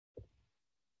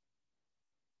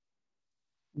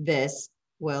This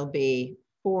will be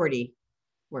 40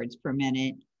 words per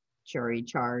minute, jury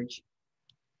charge.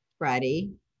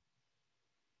 Ready?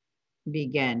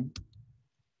 Begin.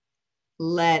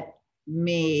 Let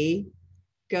me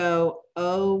go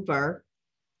over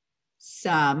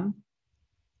some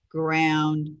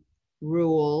ground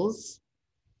rules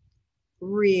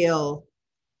real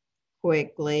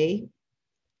quickly,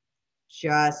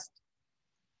 just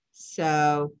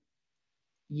so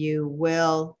you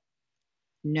will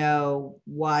know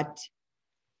what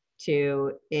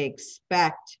to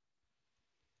expect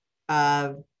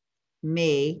of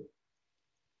me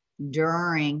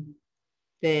during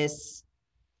this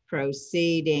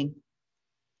proceeding.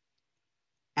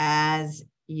 As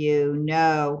you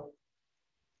know,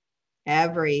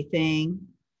 everything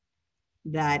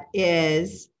that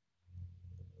is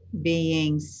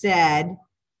being said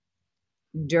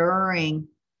during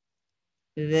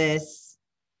this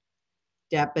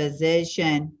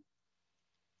deposition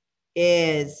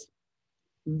is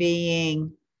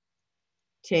being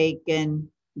taken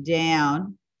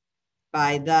down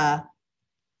by the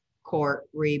court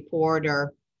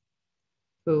reporter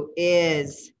who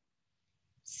is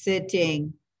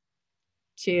sitting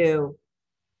to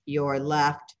your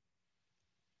left.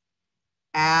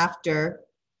 After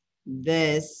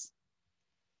this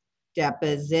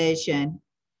deposition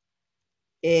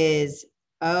is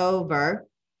over,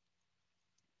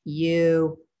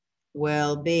 you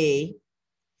will be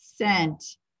sent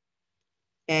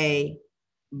a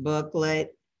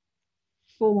booklet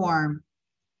form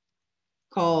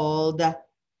called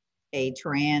a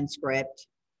transcript.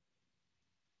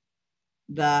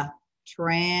 The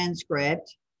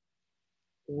transcript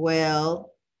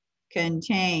will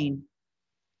contain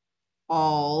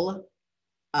all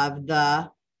of the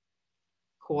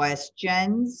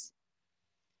questions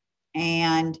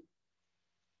and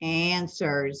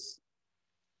answers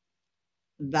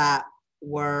that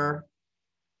were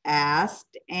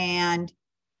asked and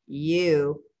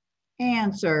you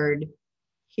answered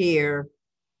here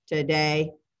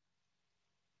today.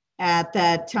 At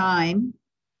that time,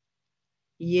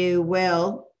 you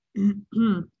will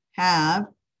have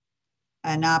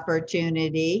an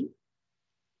opportunity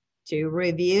to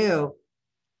review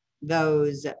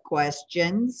those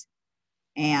questions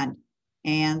and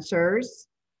answers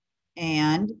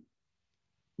and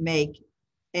make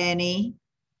any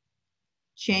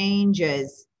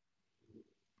changes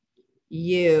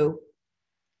you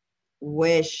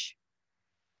wish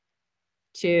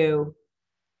to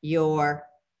your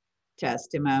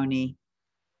testimony.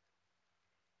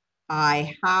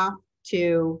 I have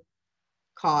to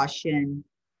caution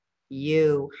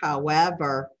you,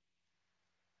 however,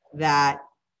 that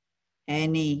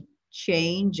any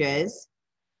changes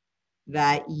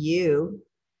that you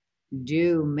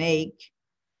do make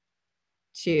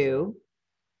to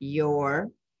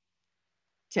your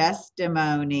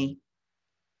testimony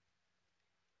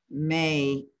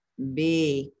may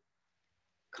be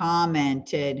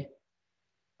commented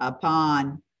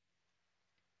upon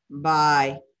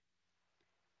by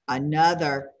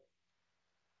another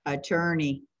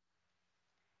attorney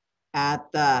at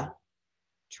the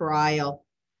trial.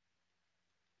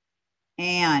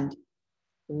 And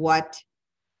what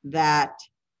that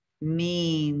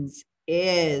means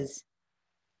is,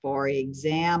 for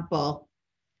example,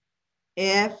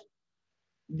 if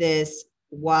this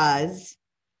was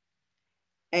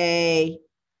a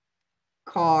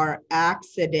car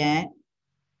accident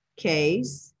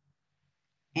case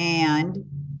and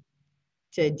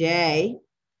today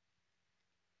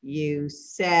you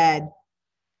said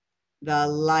the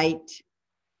light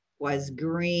was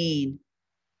green,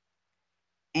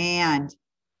 and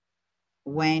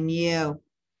when you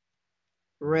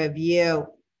review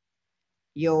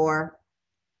your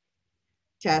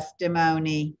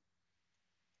testimony,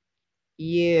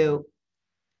 you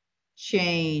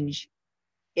change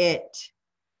it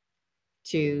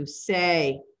to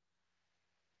say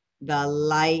the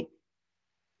light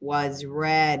was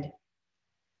red.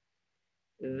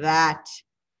 That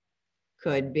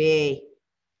could be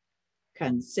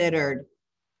considered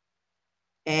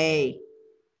a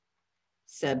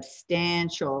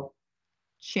substantial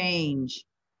change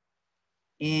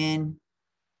in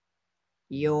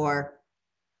your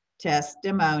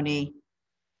testimony,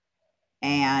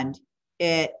 and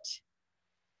it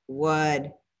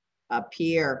would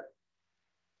appear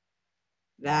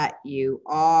that you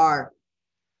are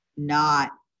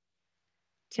not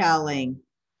telling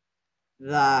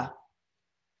the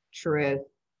truth.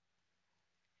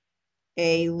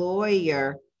 A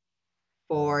lawyer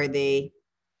for the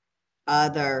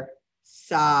other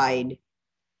side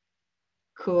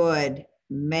could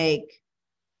make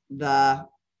the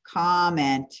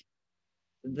comment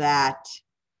that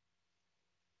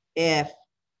if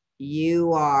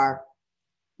you are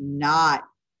not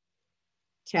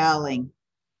telling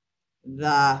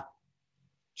the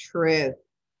truth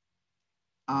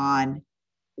on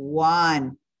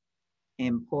one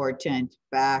important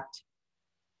fact,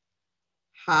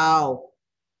 how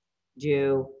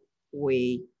do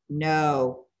we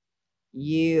know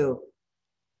you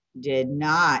did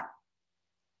not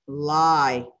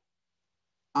lie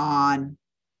on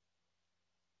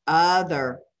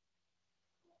other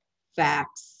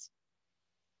facts?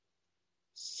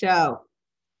 So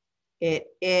it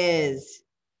is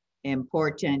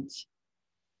important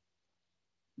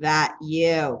that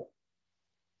you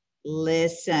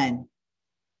listen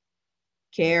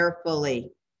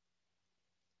carefully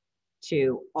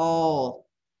to all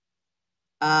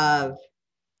of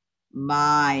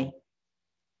my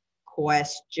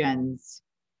questions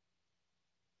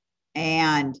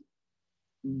and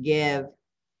give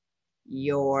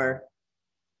your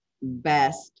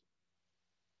best,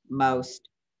 most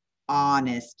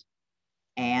honest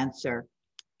answer.